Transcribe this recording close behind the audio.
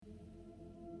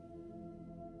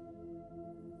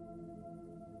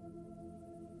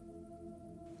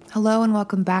Hello and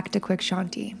welcome back to Quick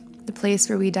Shanti, the place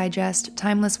where we digest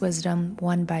timeless wisdom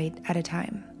one bite at a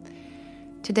time.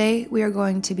 Today we are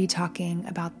going to be talking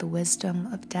about the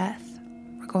wisdom of death.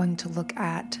 We're going to look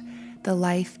at the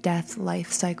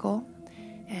life cycle,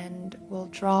 and we'll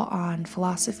draw on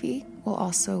philosophy. We'll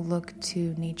also look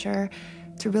to nature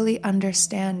to really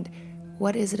understand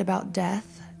what is it about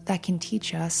death that can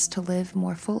teach us to live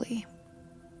more fully.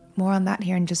 More on that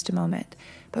here in just a moment.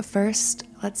 But first,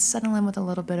 let's settle in with a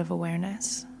little bit of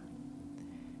awareness.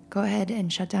 Go ahead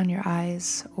and shut down your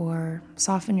eyes or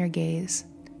soften your gaze.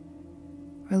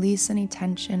 Release any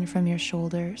tension from your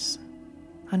shoulders.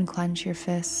 Unclench your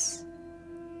fists.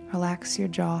 Relax your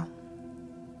jaw.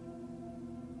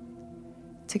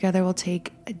 Together we'll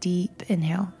take a deep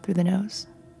inhale through the nose.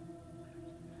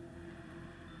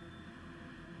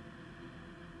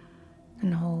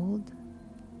 And hold.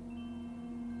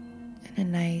 And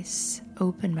a nice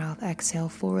open mouth exhale,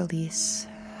 full release.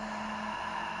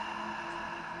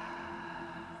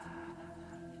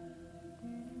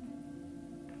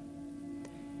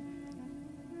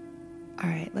 All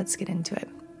right, let's get into it.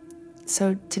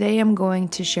 So today I'm going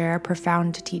to share a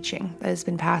profound teaching that has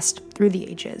been passed through the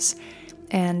ages.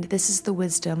 And this is the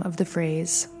wisdom of the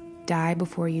phrase, die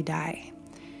before you die.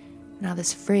 Now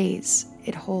this phrase,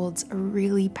 it holds a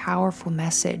really powerful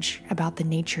message about the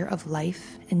nature of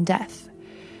life and death.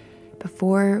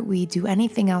 Before we do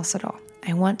anything else at all,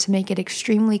 I want to make it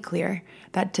extremely clear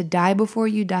that to die before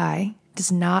you die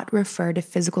does not refer to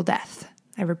physical death.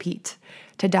 I repeat,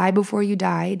 to die before you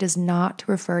die does not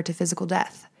refer to physical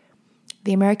death.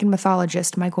 The American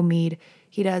mythologist Michael Meade,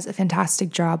 he does a fantastic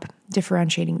job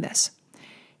differentiating this.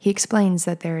 He explains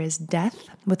that there is death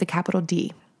with a capital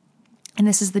D. And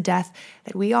this is the death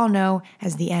that we all know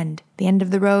as the end of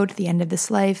the road, the end of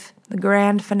this life, the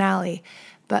grand finale.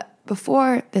 But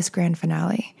before this grand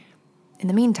finale, in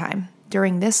the meantime,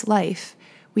 during this life,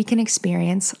 we can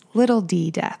experience little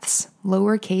d deaths,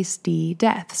 lowercase d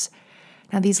deaths.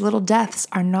 Now, these little deaths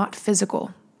are not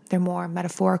physical. They're more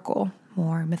metaphorical,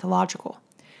 more mythological.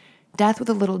 Death with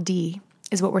a little d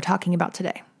is what we're talking about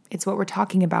today. It's what we're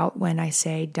talking about when I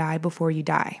say die before you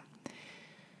die.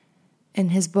 In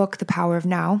his book, The Power of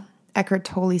Now, Eckhart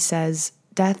Tolle says,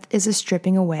 death is a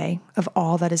stripping away of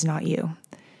all that is not you.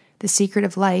 The secret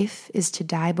of life is to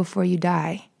die before you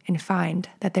die and find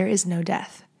that there is no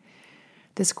death.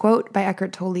 This quote by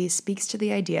Eckhart Tolle speaks to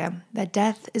the idea that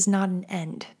death is not an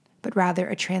end, but rather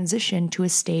a transition to a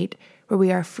state where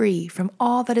we are free from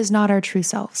all that is not our true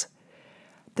selves.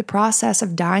 The process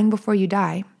of dying before you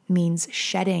die means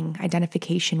shedding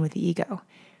identification with the ego.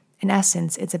 In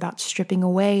essence, it's about stripping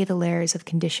away the layers of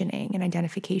conditioning and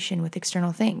identification with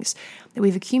external things that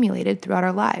we've accumulated throughout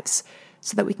our lives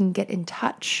so that we can get in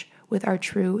touch with our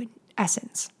true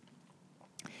essence.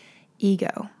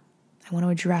 Ego. I want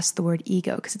to address the word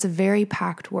ego because it's a very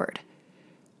packed word.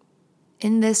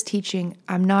 In this teaching,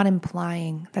 I'm not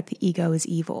implying that the ego is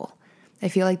evil. I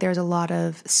feel like there's a lot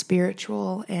of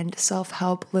spiritual and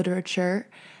self-help literature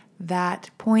that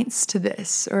points to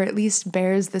this, or at least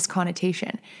bears this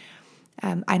connotation.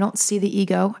 I don't see the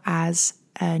ego as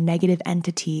a negative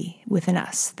entity within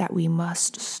us that we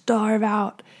must starve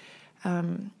out.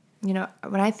 When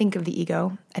I think of the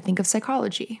ego, I think of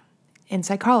psychology. In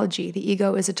psychology, the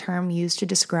ego is a term used to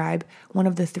describe one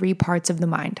of the three parts of the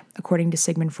mind, according to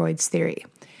Sigmund Freud's theory.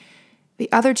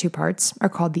 The other two parts are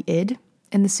called the id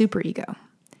and the superego.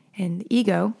 And the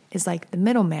ego is like the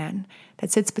middleman that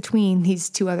sits between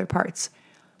these two other parts.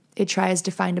 It tries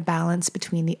to find a balance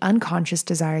between the unconscious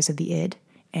desires of the id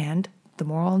and the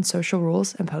moral and social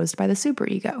rules imposed by the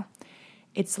superego.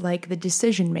 It's like the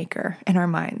decision maker in our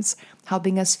minds,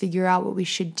 helping us figure out what we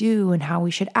should do and how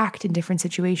we should act in different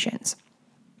situations.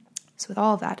 So with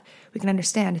all of that, we can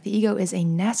understand the ego is a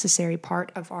necessary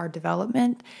part of our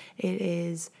development. It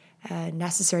is a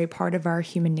necessary part of our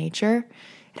human nature.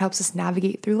 It helps us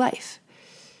navigate through life.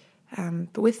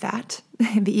 But with that,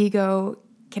 the ego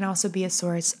can also be a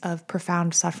source of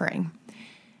profound suffering.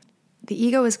 The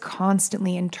ego is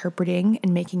constantly interpreting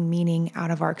and making meaning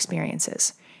out of our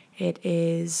experiences. It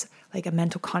is like a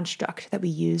mental construct that we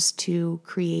use to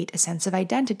create a sense of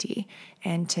identity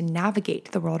and to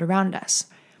navigate the world around us.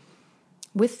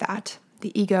 With that,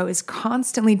 the ego is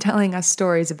constantly telling us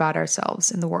stories about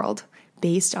ourselves in the world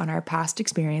based on our past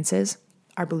experiences,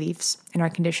 our beliefs, and our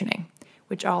conditioning,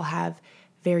 which all have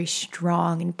very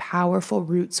strong and powerful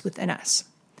roots within us.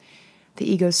 The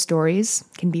ego's stories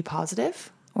can be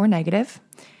positive or negative,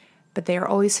 but they are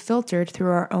always filtered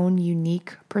through our own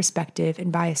unique perspective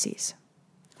and biases.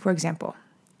 For example,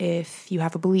 if you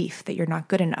have a belief that you're not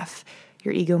good enough,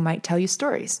 your ego might tell you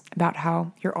stories about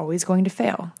how you're always going to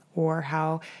fail, or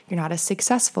how you're not as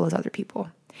successful as other people.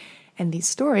 And these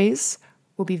stories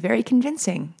will be very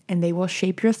convincing, and they will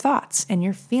shape your thoughts and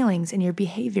your feelings and your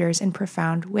behaviors in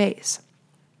profound ways.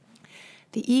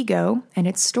 The ego and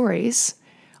its stories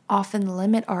often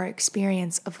limit our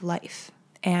experience of life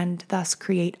and thus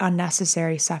create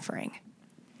unnecessary suffering.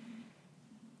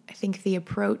 I think the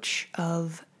approach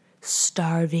of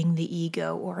starving the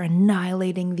ego or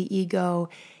annihilating the ego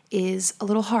is a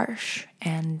little harsh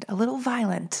and a little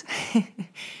violent.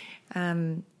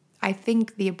 I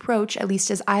think the approach, at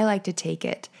least as I like to take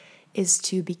it, is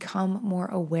to become more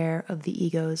aware of the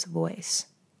ego's voice.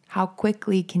 How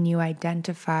quickly can you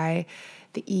identify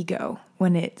the ego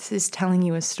when it is telling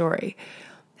you a story?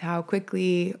 How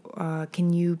quickly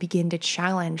can you begin to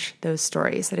challenge those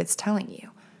stories that it's telling you?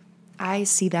 I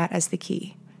see that as the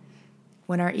key.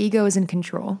 When our ego is in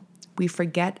control, we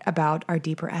forget about our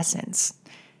deeper essence.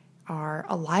 Our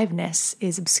aliveness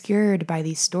is obscured by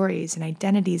these stories and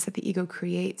identities that the ego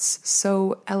creates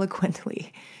so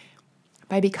eloquently.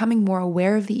 By becoming more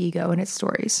aware of the ego and its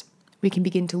stories, we can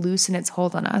begin to loosen its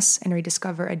hold on us and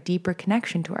rediscover a deeper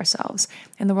connection to ourselves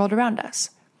and the world around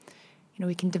us.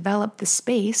 We can develop the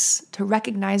space to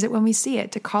recognize it when we see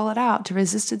it, to call it out, to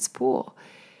resist its pull.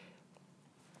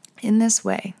 In this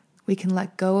way, we can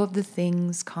let go of the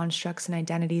things, constructs, and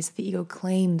identities that the ego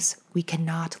claims we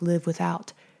cannot live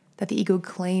without, that the ego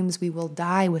claims we will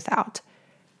die without.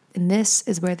 And this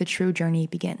is where the true journey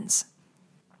begins.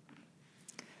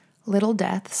 Little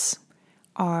deaths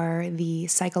are the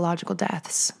psychological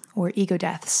deaths or ego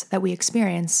deaths that we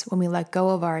experience when we let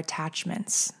go of our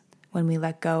attachments, when we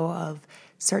let go of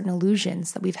certain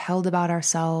illusions that we've held about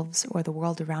ourselves or the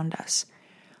world around us.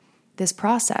 This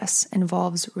process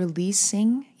involves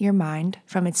releasing your mind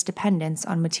from its dependence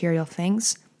on material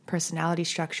things, personality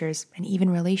structures, and even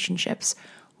relationships,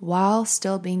 while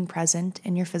still being present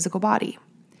in your physical body.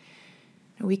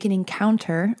 We can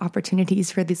encounter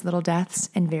opportunities for these little deaths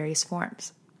in various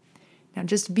forms. Now,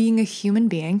 just being a human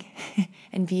being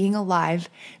and being alive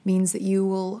means that you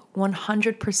will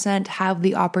 100% have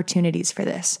the opportunities for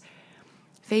this.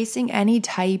 Facing any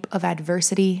type of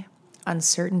adversity,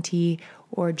 uncertainty,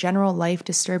 or general life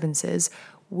disturbances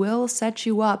will set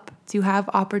you up to have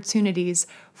opportunities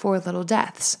for little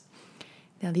deaths.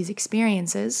 Now, these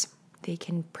experiences, they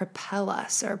can propel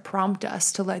us or prompt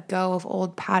us to let go of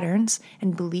old patterns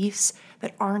and beliefs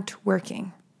that aren't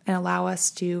working and allow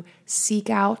us to seek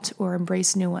out or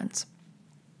embrace new ones.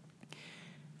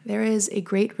 There is a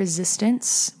great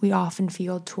resistance we often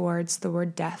feel towards the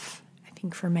word death, I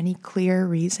think for many clear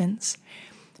reasons.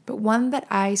 But one that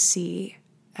I see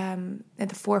at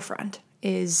the forefront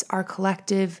is our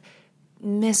collective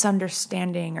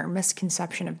misunderstanding or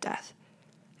misconception of death.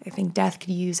 I think death could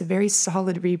use a very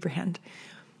solid rebrand.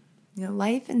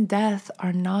 Life and death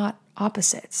are not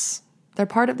opposites. They're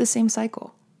part of the same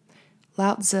cycle.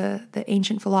 Lao Tzu, the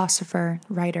ancient philosopher,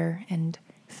 writer, and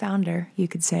founder, you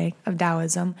could say, of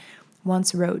Taoism,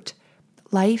 once wrote,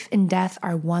 "Life and death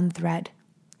are one thread,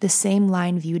 the same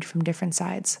line viewed from different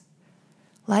sides."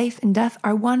 Life and death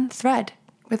are one thread.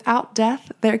 Without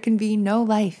death, there can be no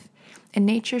life, and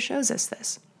nature shows us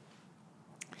this.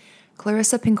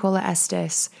 Clarissa Pinkola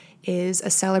Estes is a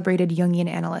celebrated Jungian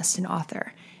analyst and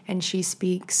author, and she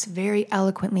speaks very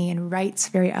eloquently and writes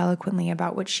very eloquently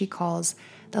about what she calls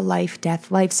the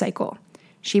life-death-life cycle.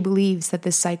 She believes that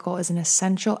this cycle is an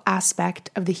essential aspect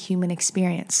of the human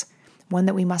experience, one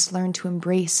that we must learn to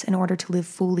embrace in order to live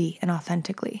fully and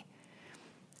authentically.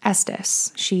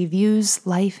 Estes, she views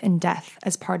life and death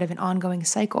as part of an ongoing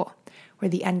cycle, where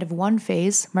the end of one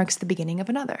phase marks the beginning of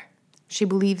another. She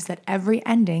believes that every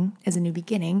ending is a new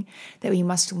beginning, that we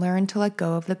must learn to let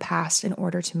go of the past in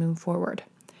order to move forward.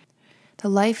 The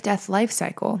life-death-life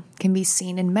cycle can be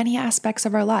seen in many aspects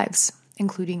of our lives,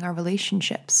 including our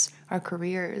relationships, our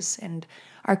careers, and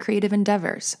our creative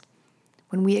endeavors.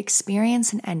 When we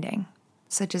experience an ending,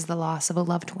 such as the loss of a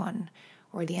loved one,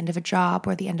 or the end of a job,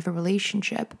 or the end of a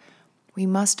relationship, we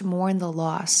must mourn the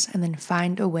loss and then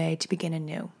find a way to begin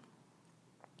anew.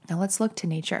 Now let's look to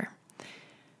nature.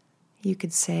 You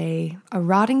could say a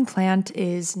rotting plant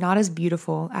is not as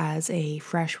beautiful as a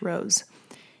fresh rose.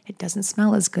 It doesn't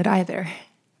smell as good either.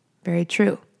 Very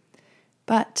true.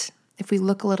 But if we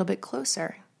look a little bit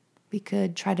closer, we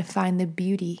could try to find the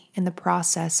beauty in the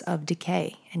process of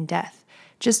decay and death,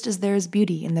 just as there is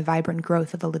beauty in the vibrant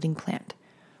growth of a living plant.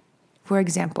 For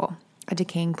example, a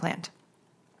decaying plant.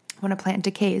 When a plant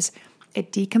decays,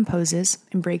 it decomposes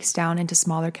and breaks down into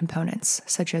smaller components,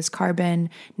 such as carbon,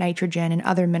 nitrogen, and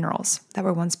other minerals that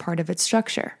were once part of its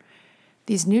structure.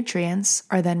 These nutrients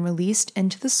are then released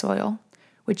into the soil,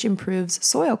 which improves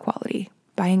soil quality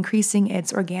by increasing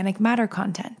its organic matter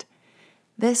content.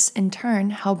 This, in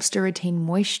turn, helps to retain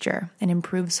moisture and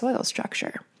improve soil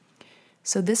structure.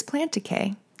 So this plant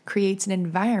decay creates an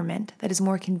environment that is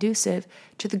more conducive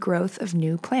to the growth of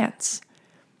new plants.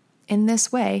 In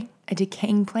this way, a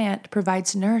decaying plant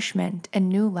provides nourishment and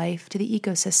new life to the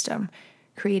ecosystem,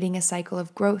 creating a cycle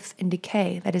of growth and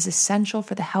decay that is essential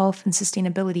for the health and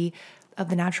sustainability of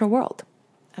the natural world,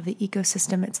 of the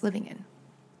ecosystem it's living in.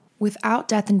 Without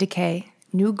death and decay,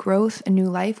 new growth and new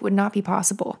life would not be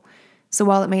possible. So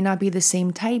while it may not be the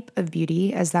same type of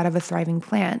beauty as that of a thriving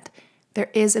plant, there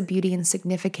is a beauty and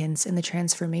significance in the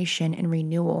transformation and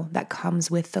renewal that comes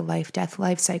with the life-death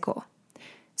life cycle.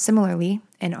 Similarly,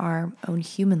 in our own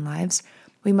human lives,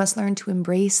 we must learn to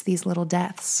embrace these little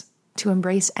deaths, to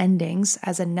embrace endings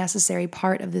as a necessary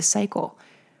part of this cycle.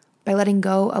 By letting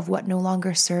go of what no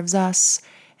longer serves us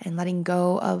and letting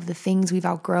go of the things we've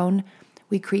outgrown,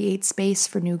 we create space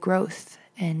for new growth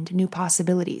and new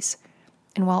possibilities.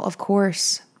 And while, of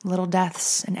course, little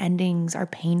deaths and endings are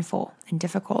painful and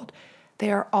difficult,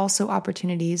 they are also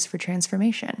opportunities for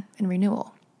transformation and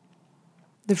renewal.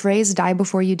 The phrase "die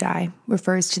before you die"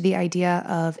 refers to the idea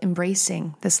of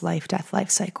embracing this life-death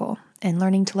life cycle and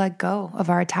learning to let go of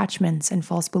our attachments and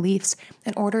false beliefs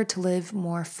in order to live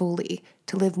more fully,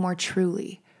 to live more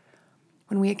truly.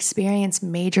 When we experience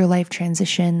major life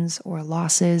transitions or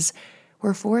losses,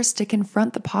 we're forced to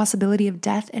confront the possibility of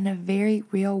death in a very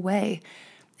real way.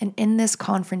 And in this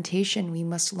confrontation, we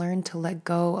must learn to let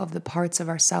go of the parts of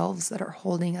ourselves that are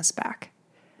holding us back.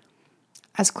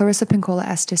 As Clarissa Pinkola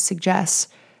Estes suggests,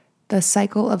 the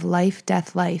cycle of life,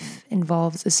 death, life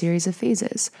involves a series of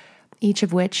phases, each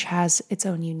of which has its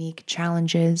own unique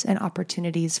challenges and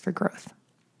opportunities for growth.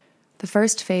 The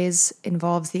first phase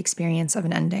involves the experience of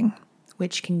an ending,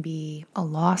 which can be a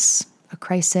loss, a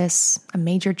crisis, a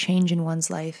major change in one's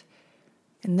life.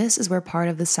 And this is where part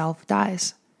of the self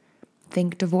dies.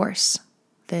 Think divorce,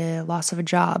 the loss of a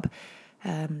job,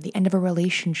 the end of a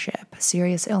relationship, a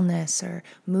serious illness, or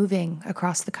moving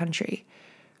across the country.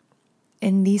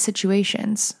 In these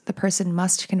situations, the person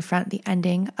must confront the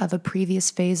ending of a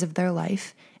previous phase of their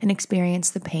life and experience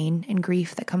the pain and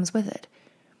grief that comes with it.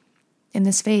 In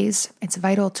this phase, it's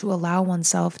vital to allow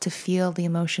oneself to feel the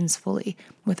emotions fully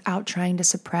without trying to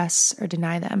suppress or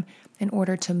deny them in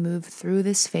order to move through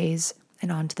this phase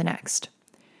and on to the next.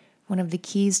 One of the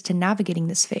keys to navigating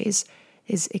this phase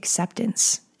is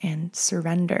acceptance and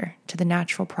surrender to the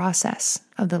natural process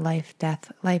of the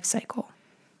life-death life cycle.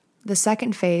 The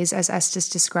second phase, as Estes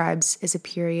describes, is a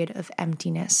period of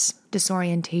emptiness,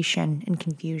 disorientation, and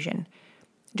confusion.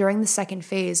 During the second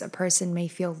phase, a person may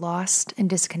feel lost and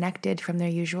disconnected from their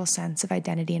usual sense of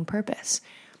identity and purpose.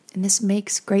 And this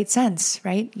makes great sense,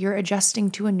 right? You're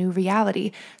adjusting to a new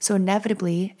reality, so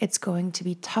inevitably it's going to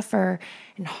be tougher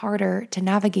and harder to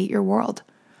navigate your world.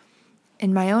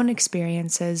 In my own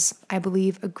experiences, I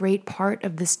believe a great part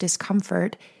of this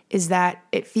discomfort is that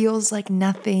it feels like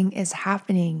nothing is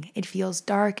happening. It feels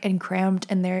dark and cramped,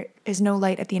 and there is no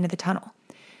light at the end of the tunnel.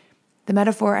 The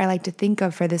metaphor I like to think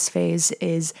of for this phase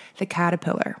is the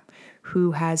caterpillar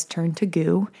who has turned to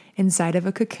goo inside of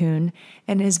a cocoon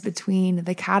and is between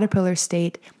the caterpillar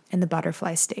state and the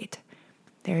butterfly state.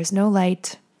 There is no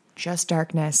light, just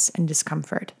darkness and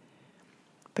discomfort.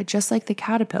 But just like the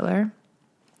caterpillar,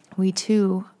 we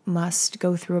too must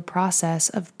go through a process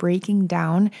of breaking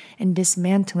down and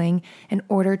dismantling in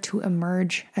order to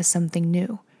emerge as something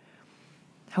new.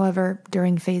 However,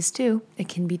 during phase 2, it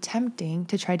can be tempting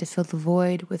to try to fill the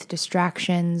void with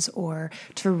distractions or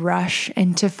to rush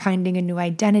into finding a new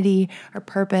identity or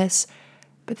purpose,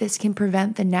 but this can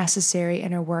prevent the necessary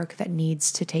inner work that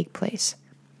needs to take place.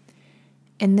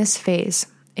 In this phase,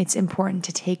 it's important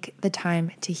to take the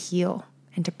time to heal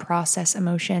and to process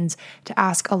emotions, to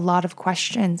ask a lot of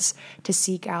questions, to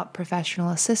seek out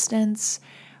professional assistance,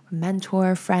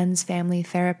 mentor, friends, family,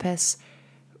 therapists,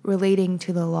 relating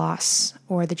to the loss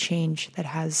or the change that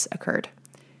has occurred.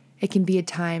 It can be a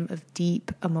time of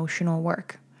deep emotional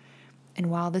work. And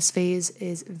while this phase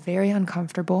is very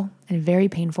uncomfortable and very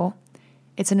painful,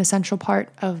 it's an essential part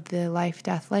of the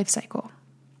life-death life cycle.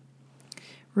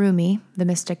 Rumi, the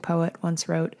mystic poet, once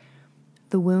wrote,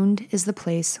 "The wound is the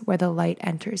place where the light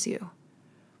enters you."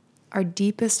 Our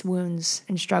deepest wounds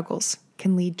and struggles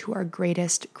can lead to our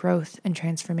greatest growth and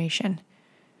transformation.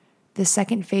 The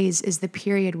second phase is the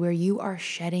period where you are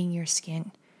shedding your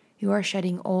skin. You are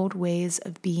shedding old ways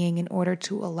of being in order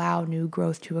to allow new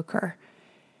growth to occur.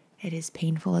 It is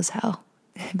painful as hell.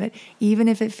 But even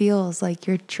if it feels like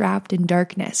you're trapped in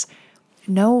darkness,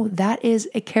 know that is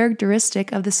a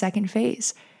characteristic of the second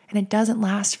phase, and it doesn't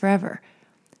last forever.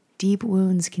 Deep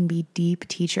wounds can be deep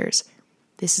teachers.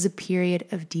 This is a period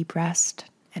of deep rest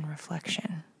and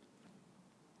reflection.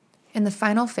 In the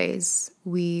final phase,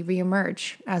 we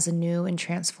reemerge as a new and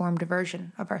transformed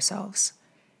version of ourselves.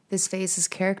 This phase is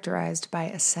characterized by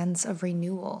a sense of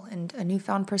renewal and a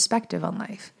newfound perspective on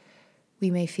life.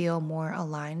 We may feel more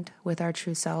aligned with our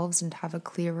true selves and have a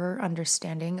clearer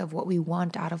understanding of what we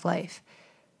want out of life.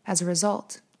 As a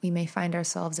result, we may find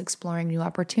ourselves exploring new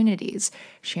opportunities,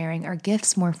 sharing our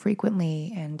gifts more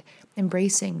frequently, and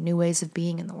embracing new ways of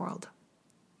being in the world.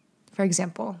 For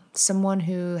example, someone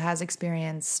who has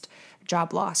experienced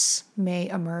job loss may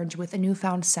emerge with a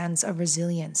newfound sense of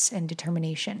resilience and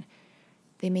determination.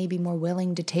 They may be more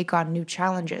willing to take on new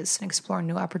challenges and explore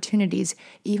new opportunities,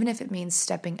 even if it means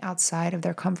stepping outside of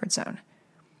their comfort zone.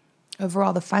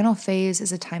 Overall, the final phase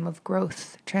is a time of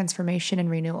growth, transformation, and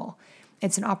renewal.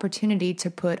 It's an opportunity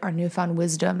to put our newfound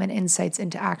wisdom and insights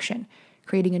into action,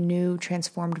 creating a new,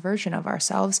 transformed version of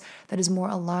ourselves that is more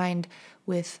aligned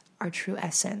with our true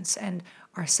essence and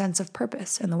our sense of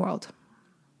purpose in the world.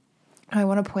 I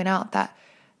want to point out that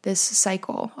this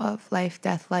cycle of life,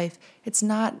 death, life, it's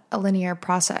not a linear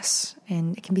process,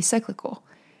 and it can be cyclical.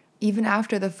 Even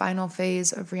after the final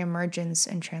phase of reemergence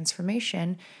and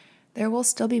transformation, there will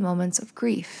still be moments of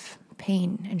grief,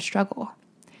 pain, and struggle.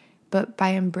 But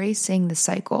by embracing the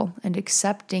cycle and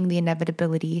accepting the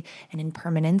inevitability and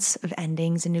impermanence of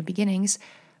endings and new beginnings,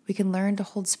 we can learn to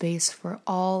hold space for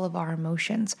all of our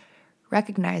emotions,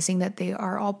 recognizing that they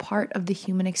are all part of the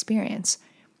human experience.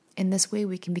 In this way,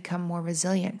 we can become more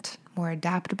resilient, more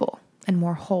adaptable, and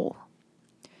more whole.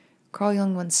 Carl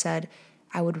Jung once said,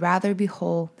 "I would rather be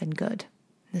whole than good."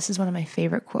 This is one of my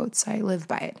favorite quotes. I live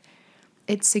by it.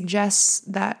 It suggests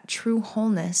that true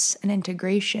wholeness and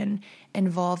integration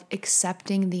involve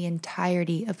accepting the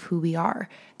entirety of who we are,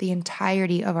 the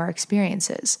entirety of our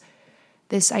experiences.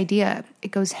 This idea,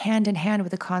 it goes hand in hand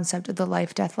with the concept of the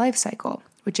life-death-life cycle,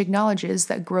 which acknowledges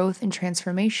that growth and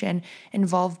transformation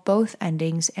involve both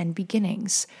endings and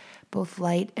beginnings, both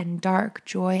light and dark,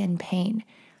 joy and pain.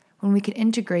 When we can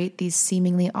integrate these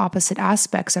seemingly opposite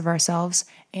aspects of ourselves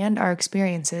and our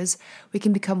experiences, we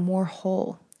can become more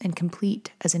whole and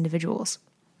complete as individuals.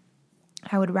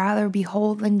 I would rather be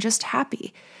whole than just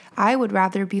happy. I would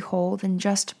rather be whole than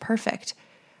just perfect.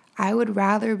 I would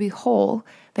rather be whole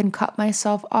than cut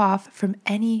myself off from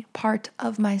any part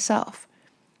of myself.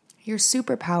 Your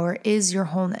superpower is your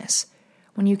wholeness.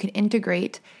 When you can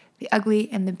integrate the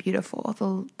ugly and the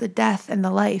beautiful, the death and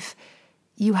the life,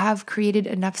 you have created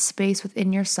enough space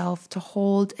within yourself to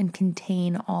hold and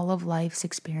contain all of life's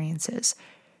experiences.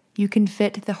 You can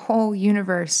fit the whole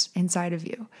universe inside of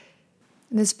you.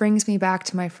 This brings me back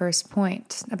to my first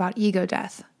point about ego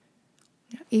death.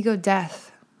 Ego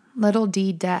death, little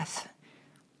d death.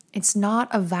 It's not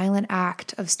a violent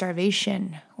act of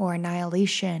starvation or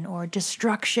annihilation or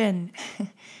destruction.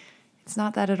 It's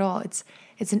not that at all. It's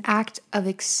an act of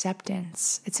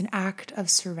acceptance. It's an act of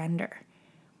surrender.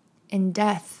 In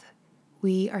death,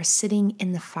 we are sitting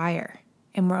in the fire,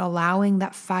 and we're allowing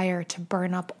that fire to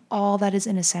burn up all that is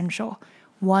inessential,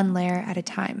 one layer at a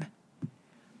time.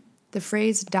 The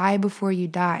phrase "die before you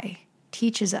die"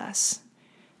 teaches us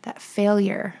that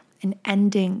failure and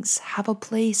endings have a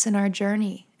place in our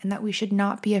journey and that we should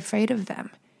not be afraid of them.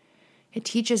 It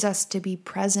teaches us to be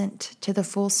present to the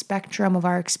full spectrum of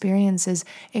our experiences,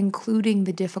 including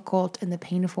the difficult and the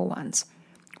painful ones,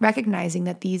 recognizing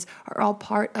that these are all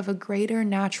part of a greater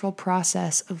natural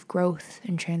process of growth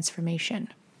and transformation.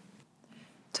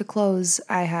 To close,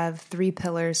 I have 3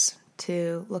 pillars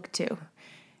to look to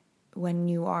when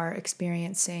you are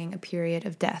experiencing a period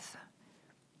of death.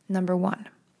 Number 1,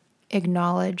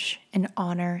 acknowledge and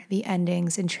honor the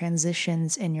endings and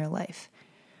transitions in your life.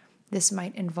 This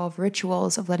might involve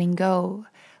rituals of letting go,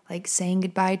 like saying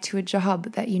goodbye to a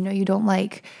job that you know you don't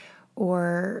like,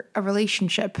 or a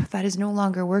relationship that is no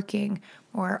longer working,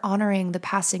 or honoring the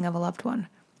passing of a loved one.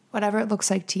 Whatever it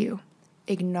looks like to you,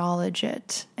 acknowledge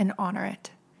it and honor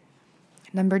it.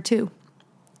 Number 2,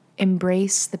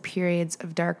 embrace the periods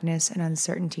of darkness and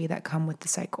uncertainty that come with the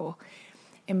cycle.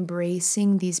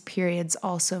 Embracing these periods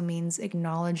also means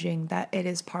acknowledging that it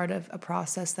is part of a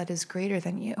process that is greater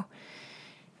than you.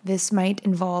 This might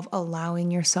involve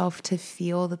allowing yourself to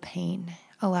feel the pain,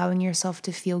 allowing yourself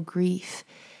to feel grief,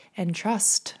 and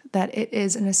trust that it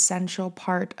is an essential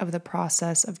part of the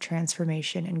process of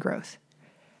transformation and growth.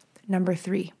 Number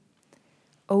 3,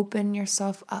 open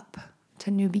yourself up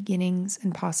to new beginnings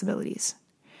and possibilities.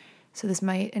 So this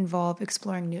might involve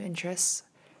exploring new interests,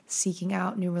 seeking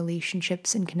out new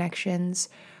relationships and connections,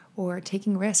 or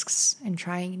taking risks and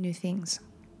trying new things.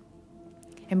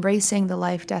 Embracing the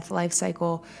life-death-life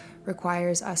cycle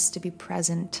requires us to be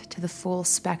present to the full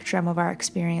spectrum of our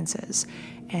experiences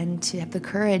and to have the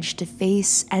courage to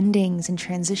face endings and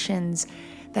transitions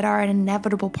that are an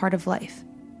inevitable part of life.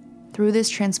 Through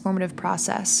this transformative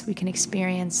process, we can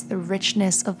experience the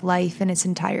richness of life in its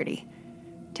entirety.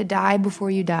 To die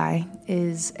before you die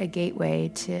is a gateway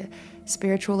to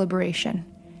spiritual liberation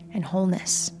and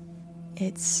wholeness.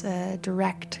 It's a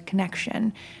direct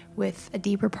connection with a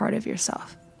deeper part of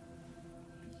yourself.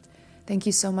 Thank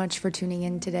you so much for tuning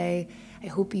in today. I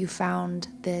hope you found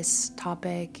this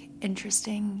topic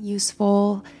interesting,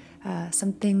 useful,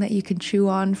 something that you can chew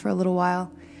on for a little while.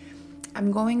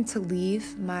 I'm going to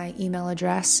leave my email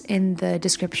address in the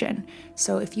description.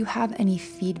 So if you have any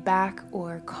feedback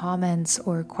or comments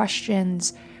or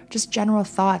questions, just general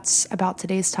thoughts about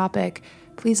today's topic,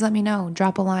 please let me know.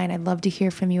 Drop a line. I'd love to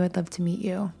hear from you. I'd love to meet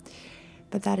you.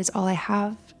 But that is all I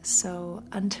have. So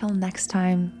until next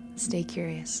time, stay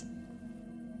curious.